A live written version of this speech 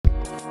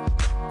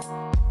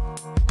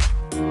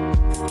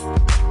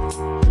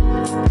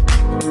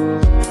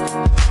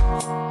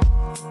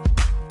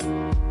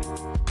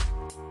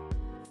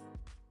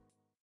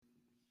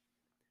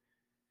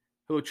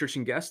Hello, church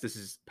and guests. This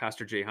is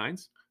Pastor Jay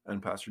Hines,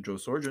 And Pastor Joe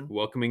Sorgen.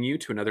 welcoming you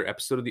to another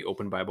episode of the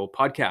Open Bible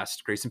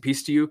Podcast. Grace and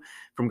peace to you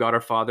from God our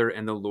Father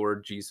and the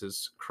Lord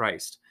Jesus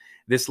Christ.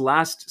 This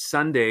last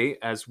Sunday,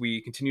 as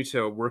we continue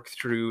to work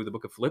through the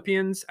book of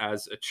Philippians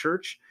as a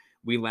church,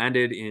 we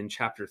landed in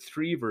chapter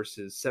 3,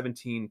 verses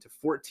 17 to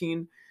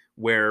 14,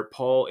 where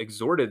Paul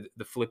exhorted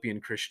the Philippian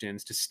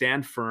Christians to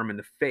stand firm in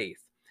the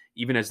faith,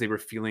 even as they were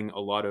feeling a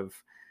lot of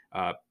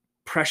uh,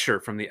 pressure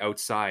from the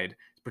outside,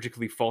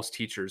 particularly false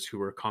teachers who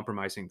were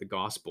compromising the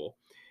gospel.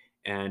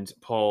 And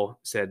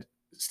Paul said,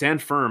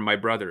 "Stand firm, my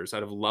brothers,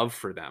 out of love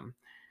for them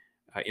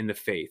in the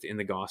faith, in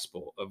the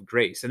gospel of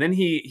grace." And then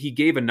he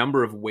gave a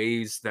number of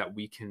ways that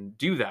we can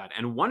do that.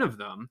 And one of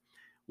them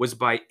was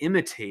by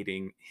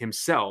imitating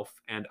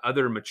himself and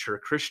other mature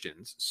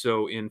Christians.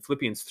 So in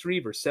Philippians 3,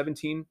 verse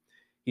 17,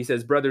 he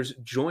says, "Brothers,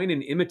 join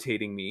in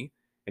imitating me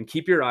and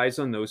keep your eyes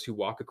on those who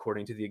walk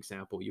according to the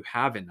example you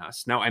have in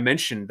us." Now, I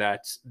mentioned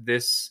that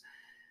this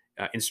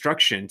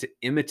instruction to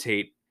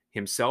imitate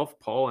himself,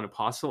 Paul, an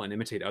apostle, and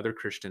imitate other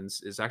Christians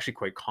is actually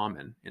quite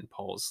common in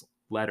Paul's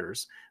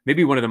letters.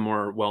 Maybe one of the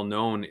more well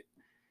known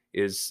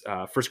is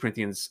 1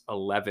 Corinthians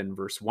 11,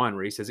 verse 1,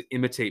 where he says,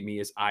 "Imitate me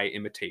as I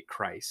imitate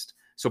Christ."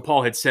 So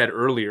Paul had said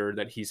earlier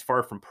that he's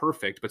far from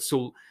perfect, but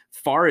so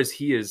far as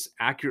he is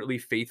accurately,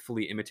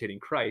 faithfully imitating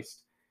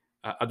Christ,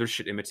 others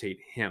should imitate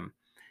him.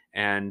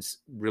 And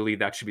really,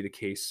 that should be the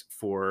case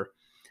for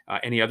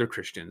any other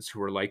Christians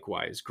who are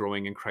likewise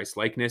growing in Christ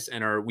likeness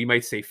and are, we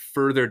might say,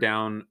 further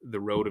down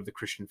the road of the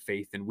Christian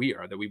faith than we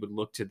are, that we would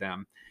look to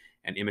them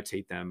and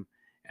imitate them,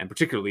 and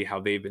particularly how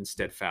they've been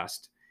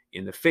steadfast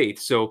in the faith.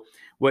 So,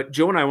 what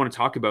Joe and I want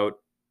to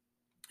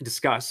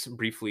discuss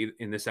briefly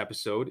in this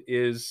episode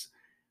is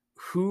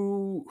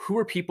who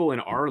are people in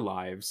our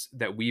lives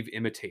that we've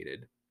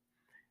imitated,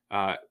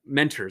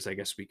 mentors, I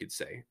guess we could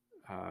say,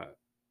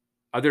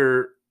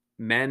 other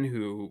men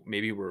who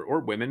maybe were, or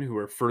women who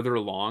are further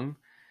along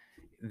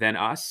than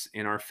us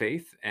in our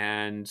faith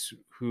and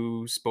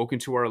who spoke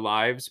into our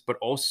lives, but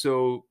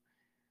also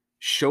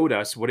showed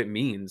us what it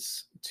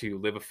means to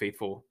live a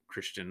faithful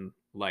Christian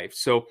life.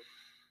 So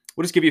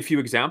we'll just give you a few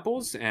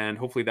examples and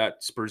hopefully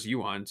that spurs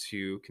you on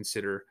to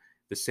consider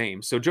the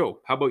same. So,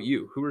 Joe, how about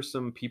you? Who are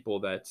some people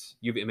that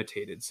you've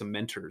imitated, some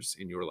mentors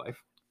in your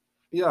life?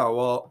 Yeah,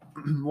 well,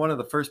 one of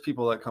the first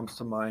people that comes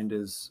to mind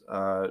is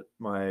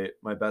my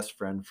best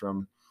friend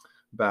from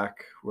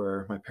back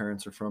where my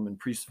parents are from in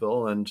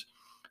Priestville, and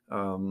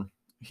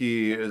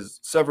he is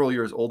several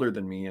years older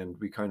than me, and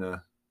we kind of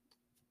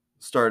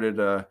started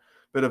a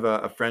bit of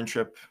a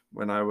friendship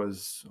when I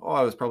was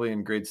probably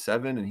in grade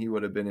 7, and he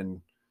would have been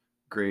in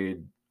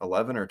grade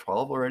 11 or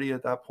 12 already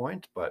at that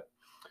point. But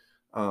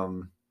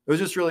it was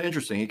just really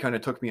interesting. He kind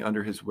of took me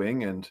under his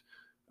wing,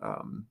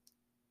 um,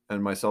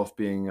 and myself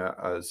being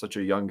such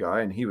a young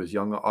guy, and he was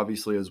young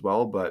obviously as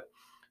well, but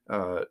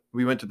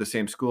we went to the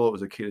same school. It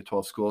was a K to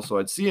 12 school, so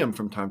I'd see him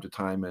from time to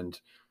time,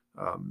 and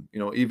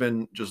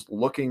even just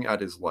looking at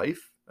his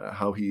life,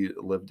 how he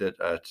lived it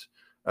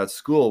at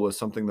school was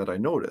something that I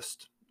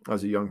noticed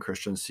as a young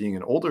Christian, seeing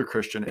an older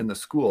Christian in the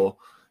school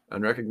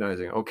and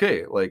recognizing,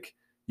 okay, like,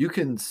 you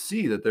can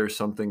see that there's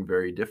something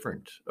very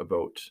different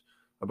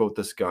about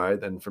this guy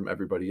than from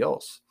everybody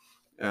else.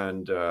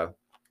 And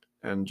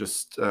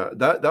just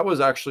that was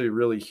actually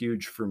really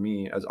huge for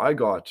me as I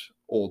got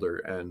older,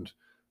 and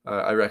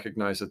I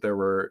recognized that there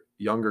were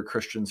younger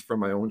Christians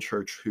from my own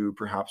church who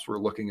perhaps were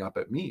looking up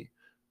at me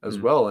as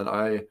Mm. well. And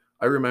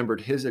I remembered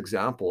his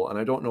example, and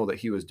I don't know that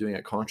he was doing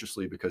it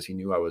consciously because he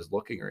knew I was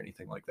looking or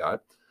anything like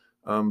that,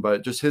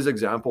 but just his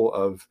example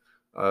of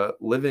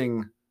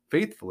living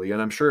faithfully.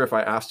 And I'm sure if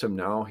I asked him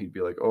now, he'd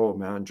be like, "Oh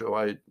man, Joe,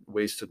 I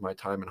wasted my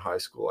time in high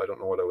school. I don't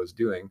know what I was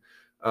doing."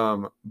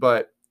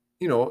 But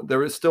there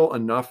was still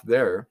enough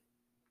there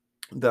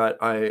that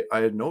I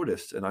had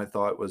noticed and I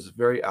thought was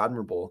very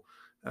admirable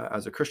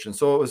as a Christian.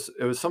 So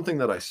it was something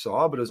that I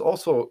saw, but it was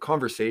also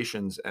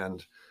conversations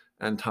and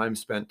time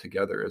spent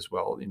together as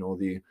well.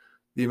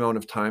 The amount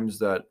of times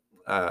that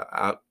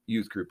at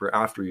youth group or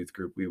after youth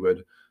group we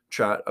would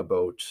chat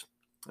about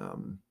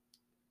um,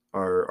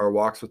 our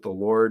walks with the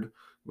Lord.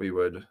 We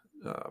would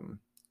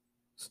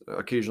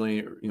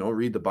occasionally,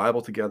 read the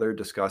Bible together,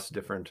 discuss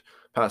different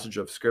passage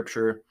of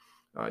Scripture.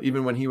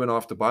 Even when he went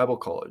off to Bible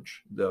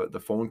college, the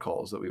phone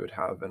calls that we would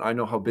have, and I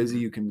know how busy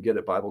Mhm. you can get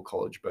at Bible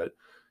college, but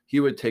he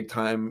would take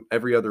time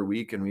every other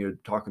week, and we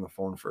would talk on the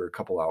phone for a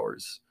couple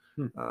hours,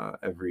 Hmm.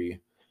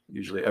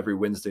 usually every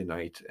Wednesday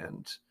night,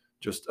 and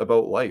just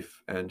about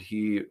life. And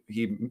he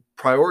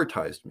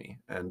prioritized me,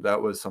 and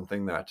that was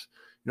something that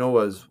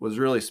was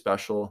really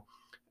special,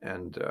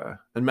 and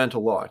meant a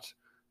lot.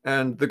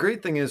 And the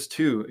great thing is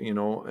too,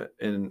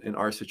 in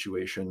our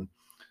situation,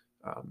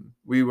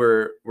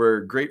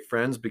 we're great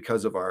friends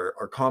because of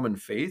our common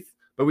faith,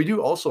 but we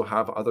do also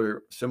have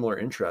other similar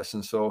interests.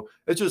 And so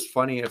it's just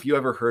funny if you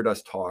ever heard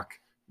us talk,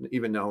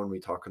 even now when we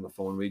talk on the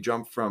phone, we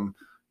jump from,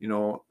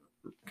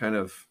 kind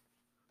of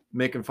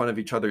making fun of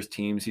each other's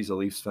teams. He's a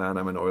Leafs fan,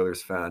 I'm an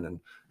Oilers fan, and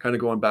kind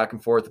of going back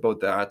and forth about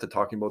that to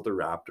talking about the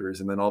Raptors.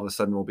 And then all of a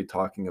sudden we'll be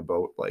talking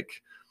about,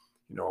 like,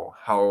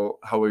 how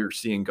we were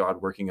seeing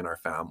God working in our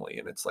family.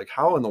 And it's like,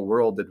 how in the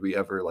world did we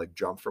ever like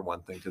jump from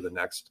one thing to the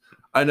next?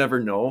 I never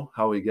know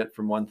how we get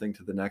from one thing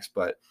to the next,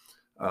 but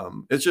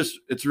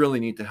it's really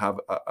neat to have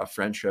a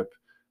friendship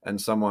and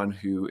someone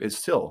who is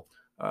still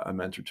a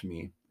mentor to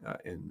me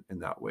in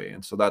that way.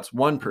 And so that's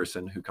one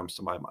person who comes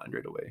to my mind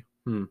right away.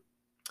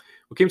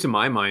 What came to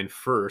my mind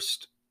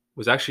first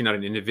was actually not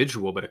an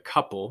individual, but a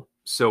couple.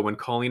 So when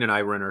Colleen and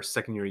I were in our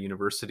second year of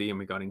university and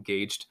we got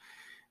engaged,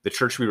 the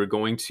church we were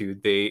going to,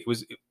 it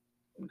was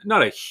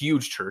not a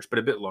huge church, but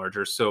a bit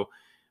larger. So,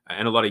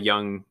 and a lot of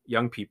young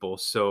people.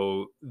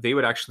 So they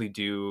would actually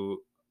do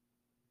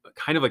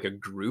kind of like a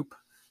group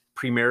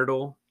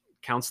premarital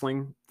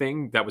counseling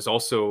thing that was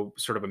also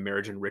sort of a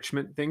marriage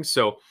enrichment thing.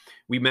 So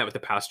we met with the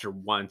pastor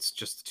once,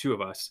 just the two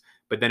of us,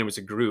 but then it was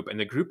a group, and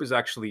the group is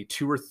actually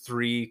 2 or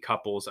 3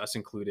 couples, us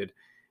included,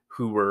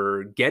 who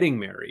were getting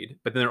married,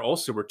 but then there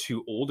also were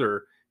 2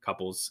 older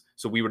couples.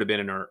 So we would have been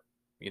in our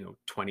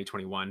 20,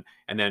 21,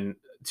 and then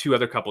 2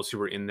 other couples who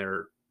were in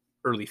their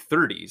early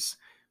 30s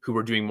who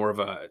were doing more of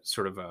a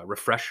sort of a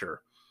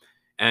refresher.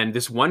 And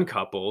this one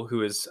couple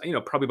who is,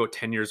 probably about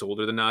 10 years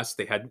older than us,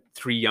 they had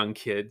 3 young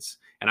kids.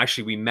 And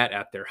actually we met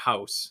at their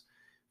house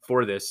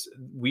for this.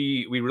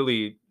 We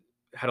really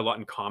had a lot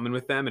in common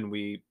with them, and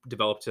we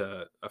developed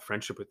a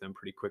friendship with them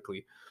pretty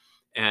quickly.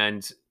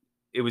 And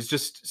it was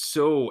just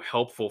so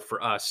helpful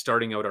for us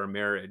starting out our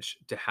marriage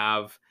to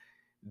have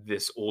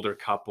this older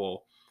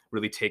couple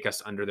really take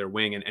us under their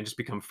wing and just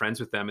become friends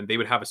with them. And they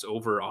would have us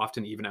over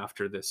often, even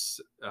after this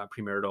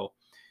premarital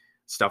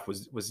stuff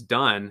was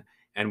done,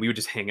 and we would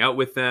just hang out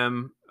with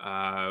them.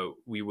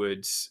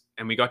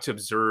 We got to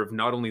observe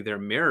not only their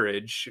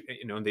marriage,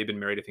 and they've been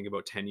married, I think,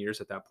 about 10 years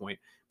at that point,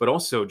 but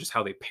also just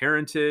how they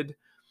parented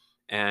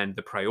and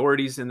the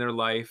priorities in their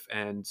life.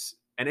 And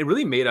it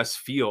really made us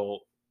feel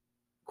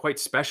quite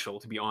special,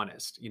 to be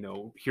honest.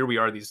 Here we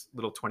are, these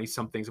little 20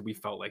 somethings, and we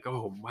felt like,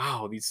 oh,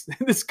 wow,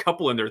 this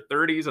couple in their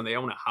 30s, and they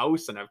own a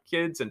house and have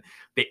kids, and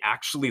they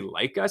actually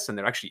like us, and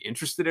they're actually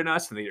interested in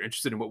us, and they're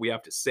interested in what we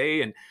have to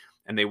say. And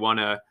they want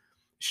to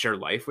share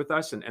life with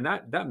us. And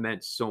that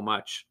meant so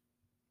much.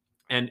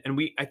 And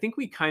I think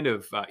we kind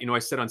of, I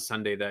said on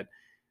Sunday that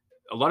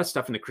a lot of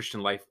stuff in the Christian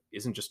life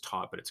isn't just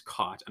taught, but it's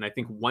caught. And I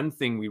think one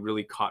thing we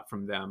really caught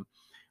from them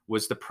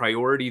was the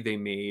priority they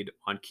made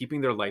on keeping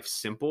their life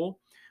simple,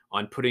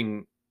 on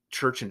putting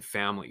church and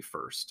family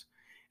first.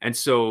 And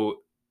so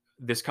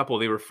this couple,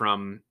 they were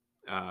from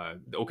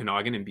the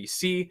Okanagan in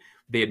BC.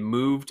 They had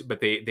moved, but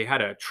they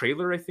had a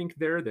trailer, I think,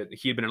 there, that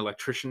he had been an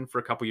electrician for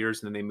a couple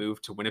years, and then they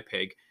moved to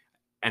Winnipeg.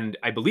 And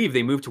I believe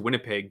they moved to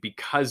Winnipeg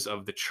because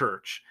of the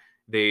church.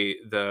 They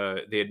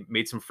had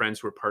made some friends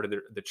who were part of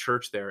the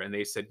church there, and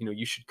they said,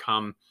 you should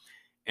come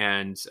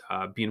and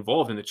be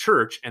involved in the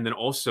church. And then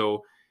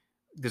also,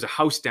 there's a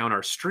house down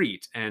our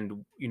street,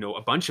 and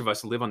a bunch of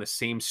us live on the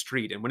same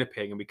street in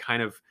Winnipeg, and we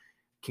kind of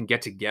can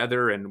get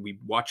together and we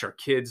watch our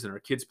kids, and our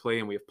kids play,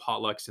 and we have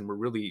potlucks, and we're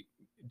really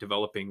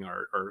developing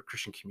our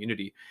Christian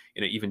community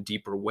in an even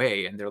deeper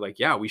way. And they're like,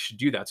 yeah, we should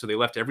do that. So they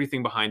left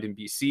everything behind in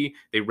BC.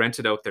 They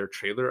rented out their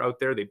trailer out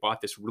there. They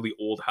bought this really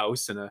old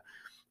house in a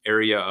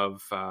area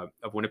of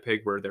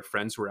Winnipeg where their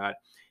friends were at.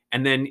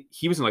 And then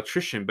he was an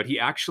electrician, but he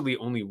actually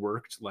only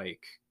worked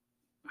like,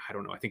 I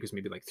don't know, I think it was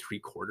maybe like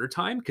 3/4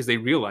 time, because they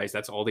realized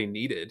that's all they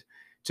needed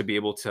to be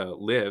able to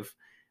live.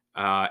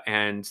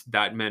 And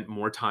that meant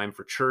more time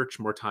for church,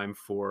 more time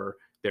for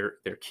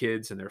their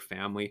kids and their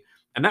family.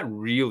 And that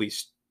really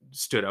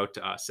stood out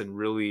to us and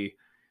really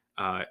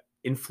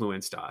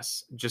influenced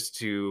us just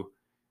to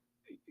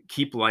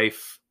keep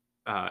life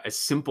as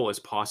simple as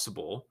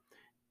possible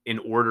in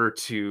order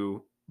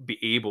to be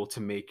able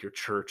to make your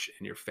church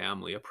and your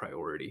family a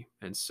priority.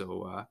 And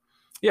so,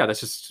 yeah, that's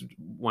just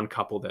one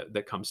couple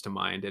that comes to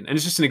mind. And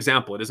it's just an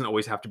example. It doesn't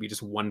always have to be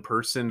just one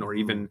person, or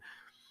even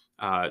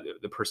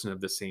the person of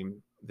the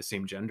same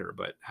gender,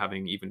 but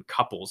having even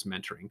couples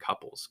mentoring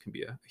couples can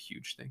be a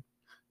huge thing.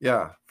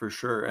 Yeah, for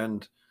sure.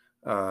 And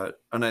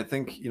I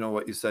think,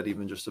 what you said,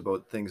 even just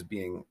about things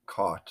being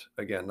caught,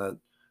 again, that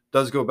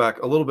does go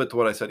back a little bit to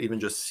what I said, even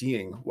just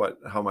seeing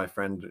how my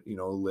friend,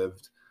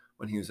 lived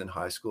when he was in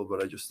high school.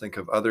 But I just think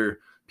of other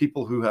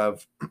people who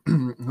have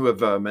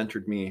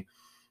mentored me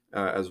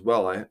as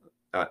well.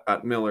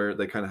 At Miller,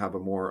 they kind of have a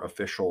more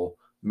official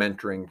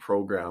mentoring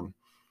program.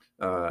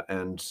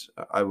 And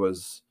I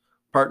was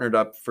partnered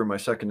up for my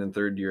second and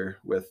third year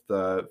with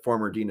the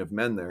former dean of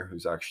men there,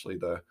 who's actually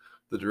the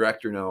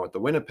director now at the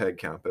Winnipeg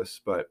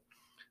campus. But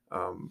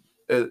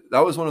that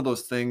was one of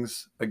those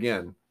things.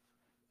 Again,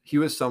 he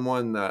was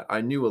someone that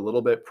I knew a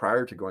little bit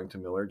prior to going to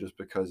Miller, just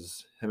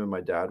because him and my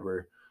dad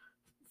were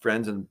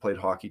friends and played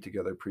hockey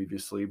together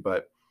previously.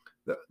 But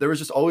there was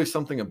just always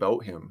something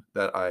about him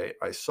that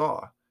I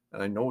saw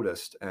and I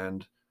noticed.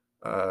 And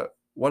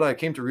what I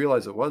came to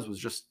realize it was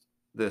just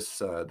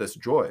this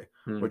joy,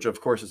 which of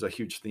course is a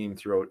huge theme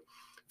throughout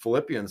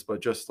Philippians.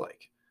 But just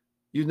like,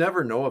 you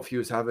never know if he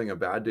was having a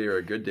bad day or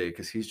a good day,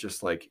 because he's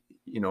just like,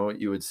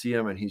 you would see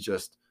him and he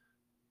just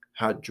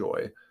had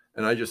joy.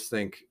 And I just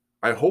think,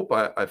 I hope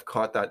I've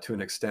caught that to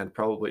an extent,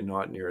 probably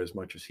not near as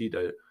much as he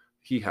did,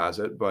 he has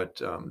it, but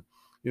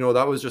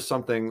that was just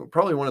something,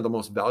 probably one of the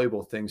most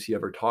valuable things he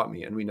ever taught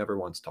me, and we never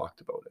once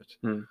talked about it.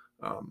 Mm.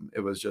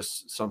 It was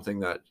just something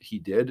that he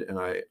did, and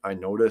I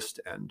noticed,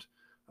 and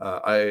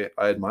I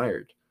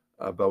admired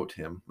about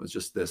him, was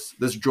just this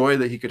joy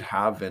that he could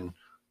have in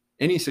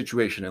any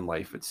situation in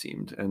life, it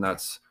seemed. And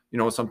that's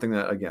something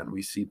that, again,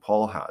 we see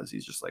Paul has.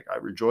 He's just like, I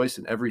rejoice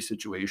in every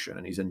situation,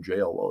 and he's in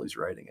jail while he's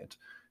writing it.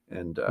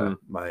 And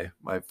my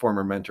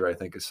former mentor, I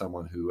think, is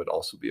someone who would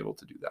also be able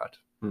to do that.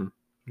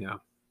 Yeah.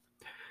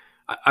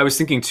 I was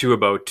thinking too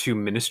about two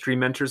ministry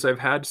mentors I've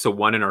had. So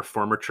one in our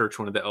former church,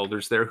 one of the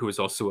elders there, who was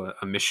also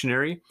a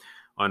missionary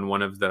on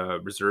one of the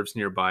reserves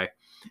nearby.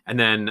 And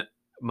then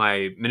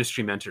my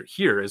ministry mentor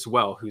here as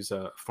well, who's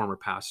a former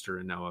pastor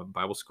and now a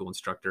Bible school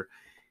instructor.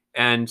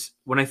 And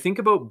when I think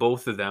about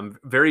both of them,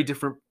 very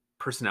different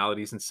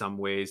personalities in some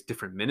ways,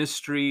 different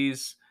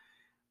ministries.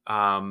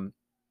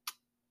 But,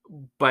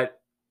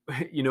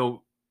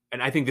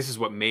 and I think this is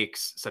what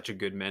makes such a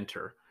good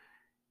mentor.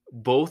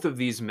 Both of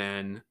these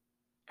men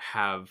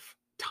have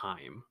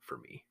time for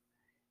me.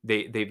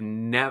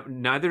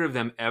 Neither of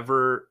them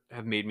ever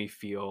have made me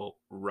feel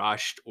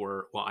rushed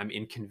or, well, I'm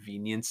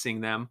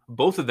inconveniencing them.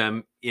 Both of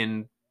them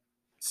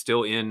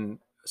still in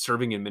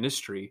serving in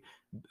ministry,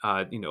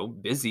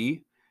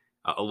 busy,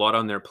 a lot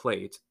on their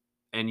plate,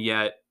 and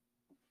yet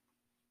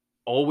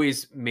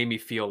always made me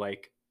feel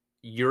like,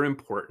 you're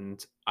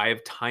important. I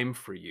have time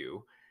for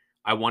you.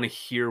 I want to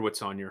hear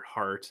what's on your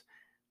heart.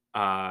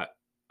 I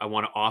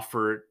want to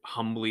offer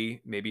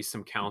humbly, maybe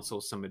some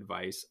counsel, some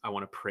advice. I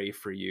want to pray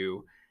for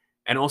you,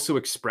 and also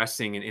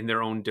expressing in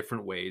their own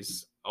different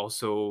ways,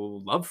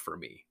 also love for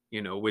me,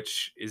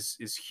 which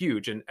is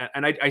huge. And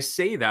I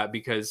say that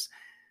because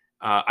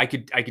I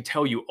could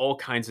tell you all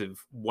kinds of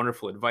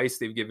wonderful advice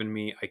they've given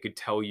me. I could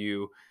tell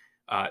you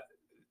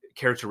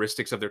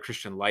characteristics of their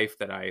Christian life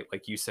that I,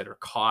 like you said, are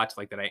caught,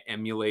 like that I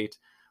emulate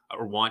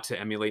or want to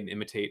emulate and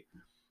imitate.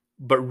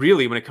 But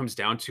really, when it comes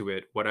down to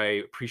it, what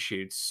I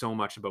appreciate so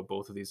much about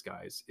both of these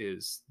guys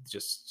is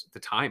just the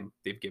time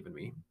they've given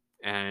me.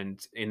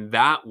 And in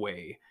that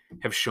way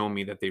have shown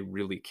me that they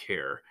really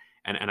care.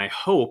 And I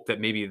hope that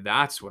maybe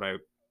that's what I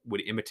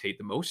would imitate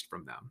the most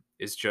from them,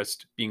 is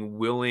just being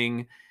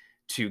willing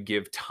to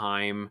give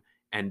time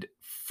and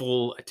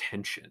full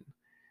attention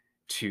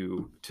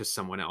to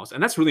someone else.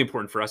 And that's really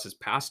important for us as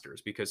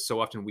pastors, because so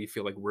often we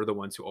feel like we're the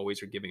ones who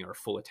always are giving our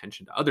full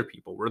attention to other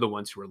people. We're the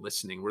ones who are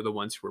listening. We're the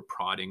ones who are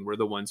prodding. We're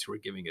the ones who are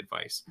giving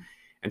advice.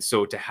 And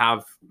so to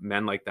have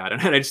men like that,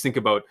 and I just think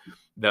about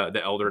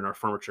the elder in our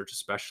former church,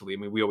 especially. I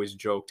mean, we always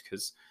joked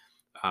because,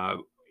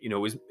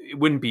 it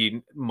wouldn't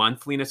be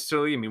monthly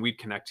necessarily. I mean, we'd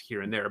connect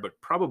here and there, but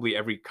probably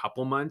every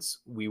couple months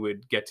we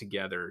would get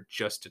together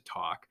just to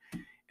talk.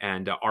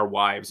 And our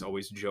wives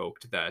always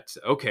joked that,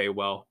 okay,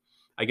 well,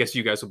 I guess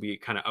you guys will be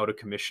kind of out of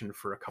commission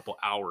for a couple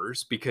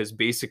hours, because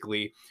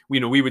basically,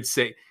 we would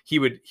say he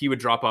would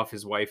drop off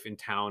his wife in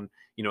town,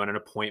 at an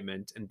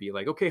appointment, and be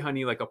like, okay,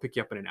 honey, like I'll pick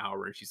you up in an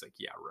hour. And she's like,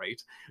 yeah, right.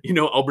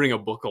 I'll bring a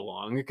book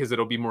along, because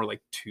it'll be more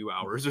like 2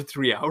 hours or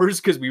 3 hours,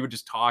 because we would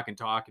just talk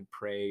and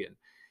pray. And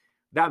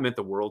that meant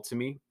the world to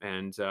me.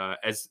 And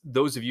as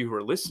those of you who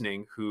are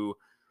listening, who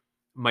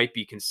might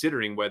be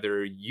considering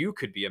whether you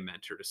could be a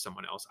mentor to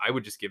someone else, I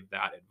would just give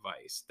that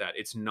advice, that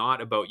it's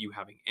not about you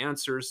having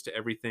answers to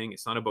everything.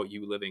 It's not about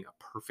you living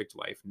a perfect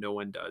life. No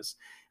one does.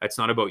 It's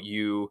not about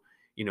you,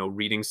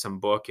 reading some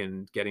book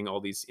and getting all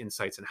these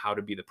insights on how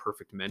to be the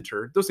perfect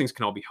mentor. Those things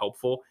can all be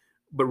helpful,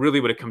 but really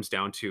what it comes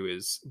down to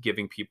is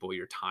giving people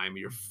your time,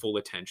 your full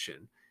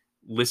attention,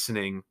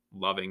 listening,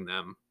 loving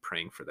them,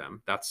 praying for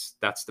them. That's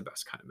the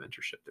best kind of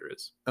mentorship there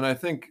is. And I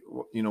think,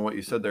 what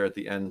you said there at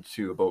the end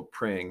too about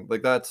praying,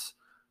 like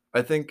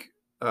I think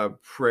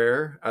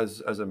prayer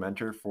as a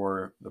mentor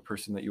for the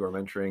person that you are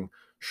mentoring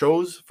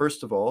shows,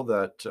 first of all,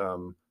 that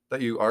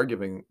that you are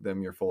giving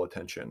them your full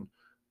attention.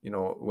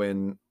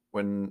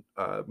 When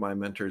my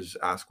mentors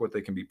ask what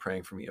they can be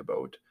praying for me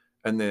about,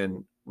 and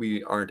then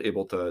we aren't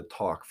able to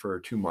talk for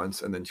 2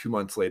 months, and then 2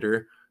 months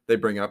later they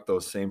bring up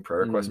those same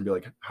prayer requests and be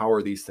like, how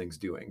are these things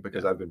doing?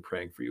 Because I've been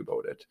praying for you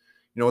about it.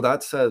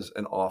 That says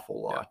an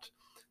awful lot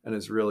and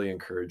is really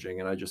encouraging.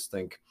 And I just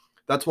think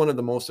that's one of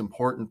the most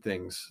important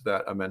things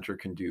that a mentor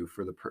can do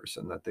for the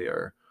person that they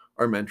are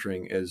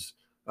mentoring, is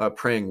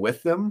praying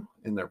with them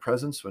in their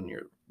presence when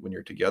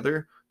you're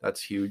together.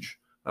 That's huge,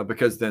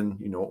 because then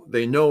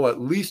they know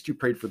at least you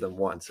prayed for them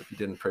once if you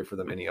didn't pray for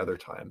them any other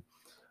time.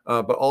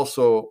 But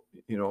also,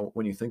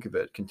 when you think of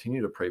it,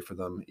 continue to pray for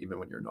them even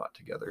when you're not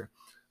together.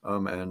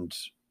 And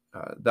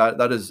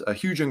that is a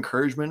huge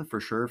encouragement for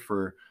sure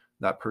for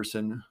that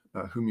person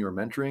whom you are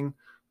mentoring,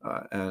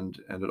 and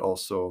it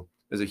also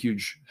is a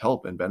huge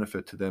help and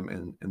benefit to them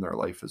in their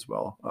life as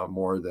well,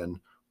 more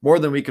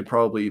than we could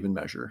probably even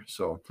measure.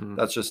 So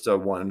that's just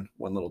one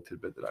little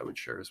tidbit that I would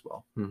share as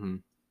well. Mm-hmm.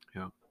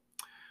 Yeah.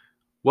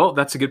 Well,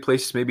 that's a good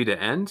place maybe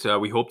to end.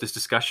 We hope this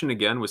discussion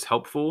again was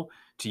helpful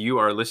to you,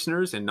 our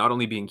listeners, and not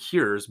only being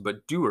hearers,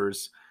 but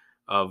doers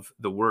of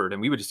the word.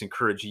 And we would just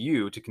encourage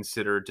you to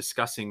consider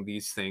discussing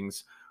these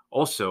things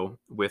also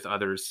with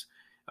others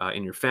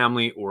in your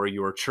family or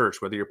your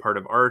church, whether you're part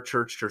of our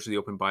church, Church of the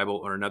Open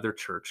Bible, or another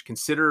church.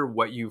 Consider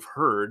what you've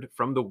heard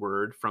from the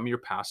word, from your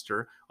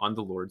pastor on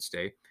the Lord's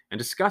Day, and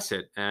discuss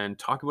it and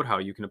talk about how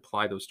you can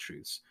apply those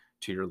truths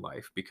to your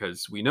life,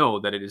 because we know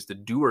that it is the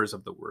doers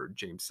of the word,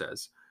 James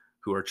says,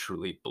 who are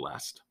truly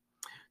blessed.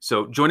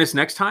 So join us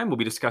next time. We'll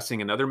be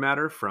discussing another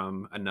matter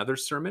from another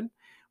sermon.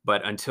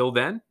 But until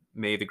then,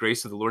 may the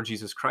grace of the Lord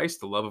Jesus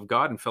Christ, the love of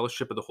God, and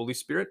fellowship of the Holy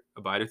Spirit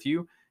abide with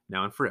you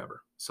now and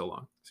forever. So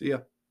long. See ya.